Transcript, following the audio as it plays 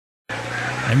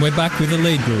And we're back with the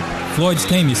lead group. Floyd's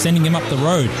team is sending him up the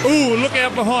road. Ooh, look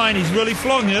out behind. He's really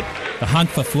flogging it. The hunt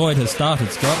for Floyd has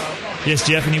started, Scott. Yes,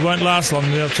 Jeff, and he won't last long.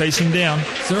 They'll chase him down.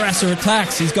 Sarasa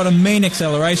attacks. He's got a mean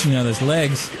acceleration on his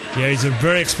legs. Yeah, he's a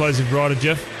very explosive rider,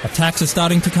 Jeff. Attacks are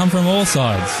starting to come from all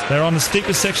sides. They're on the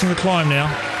steepest section of the climb now.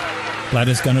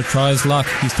 Bladder's going to try his luck.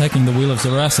 He's taking the wheel of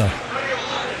Sarasa.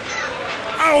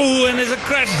 Oh, and there's a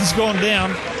crash. He's gone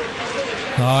down.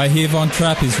 I hear Von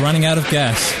Trapp is running out of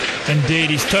gas. Indeed,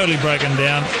 he's totally broken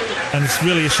down. And it's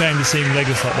really a shame to see him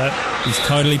legless like that. He's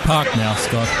totally parked now,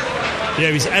 Scott.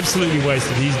 Yeah, he's absolutely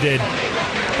wasted. He's dead.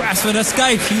 Brassford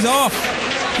escapes. He's off.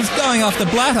 He's going after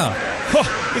Blatter. Oh,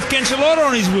 with Cancellotta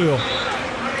on his wheel.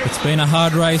 It's been a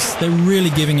hard race. They're really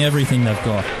giving everything they've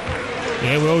got.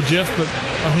 Yeah, well, Jeff, but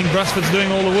I think Brassford's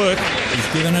doing all the work.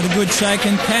 He's given it a good shake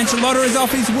and Cancellotta is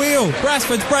off his wheel.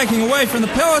 Brassford's breaking away from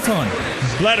the peloton.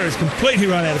 Blatter has completely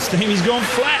run out of steam. He's gone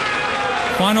flat.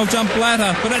 Final jump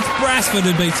Blatter, but it's Brassford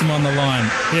who beats him on the line.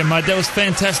 Yeah, mate, that was a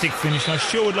fantastic finish. I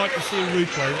sure would like to see a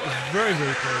replay. It was very,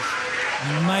 very close.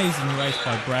 An amazing race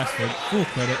by Brassford. Full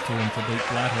credit to him to beat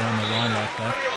Blatter on the line like that.